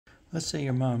Let's say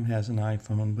your mom has an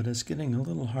iPhone, but it's getting a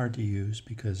little hard to use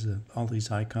because all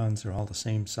these icons are all the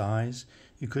same size.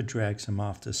 You could drag some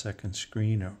off the second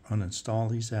screen or uninstall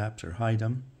these apps or hide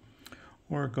them.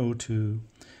 Or go to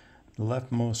the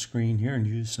leftmost screen here and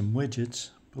use some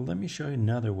widgets. But let me show you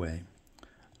another way.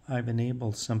 I've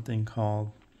enabled something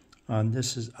called,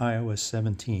 this is iOS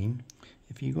 17.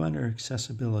 If you go under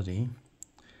Accessibility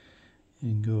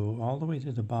and go all the way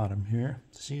to the bottom here,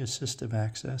 see Assistive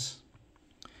Access.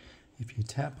 If you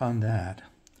tap on that,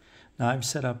 now I've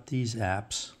set up these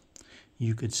apps.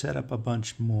 You could set up a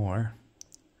bunch more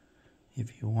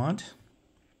if you want.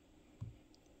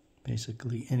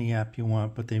 Basically any app you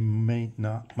want, but they might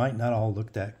not all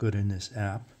look that good in this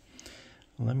app.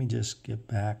 Let me just get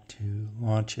back to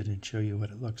launch it and show you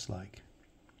what it looks like.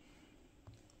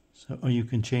 So you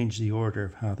can change the order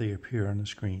of how they appear on the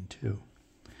screen too.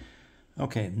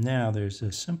 Okay, now there's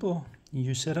a simple,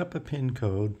 you set up a PIN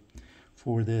code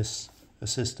for this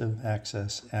Assistive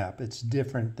Access app. It's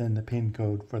different than the PIN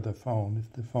code for the phone,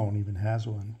 if the phone even has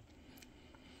one.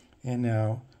 And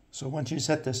now, so once you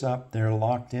set this up, they're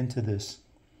locked into this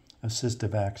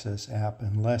Assistive Access app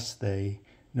unless they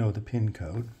know the PIN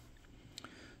code.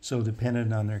 So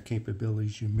depending on their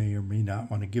capabilities, you may or may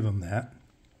not want to give them that.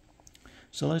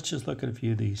 So let's just look at a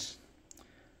few of these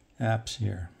apps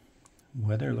here.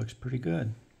 Weather looks pretty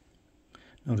good.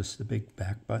 Notice the big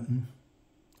back button.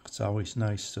 It's always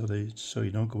nice so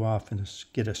you don't go off and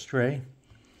get astray.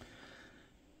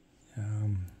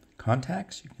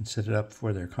 Contacts, you can set it up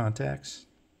for their contacts.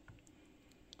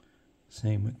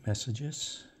 Same with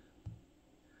messages.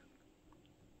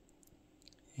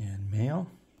 And mail.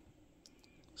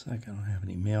 Looks like I don't have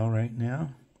any mail right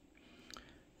now.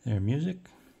 Their music.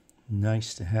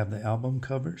 Nice to have the album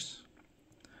covers.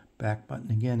 Back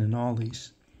button again in all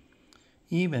these.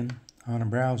 Even on a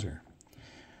browser.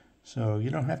 So you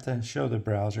don't have to show the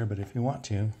browser, but if you want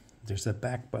to, there's a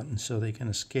back button so they can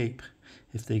escape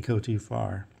if they go too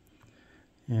far.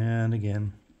 And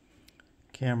again,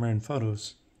 camera and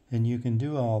photos. And you can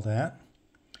do all that.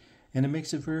 And it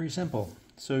makes it very simple.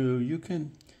 So you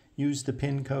can use the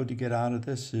PIN code to get out of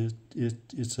this.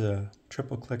 It's a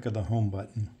triple click of the home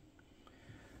button.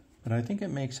 But I think it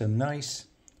makes a nice,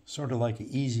 sort of like an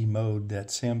easy mode that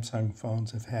Samsung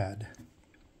phones have had.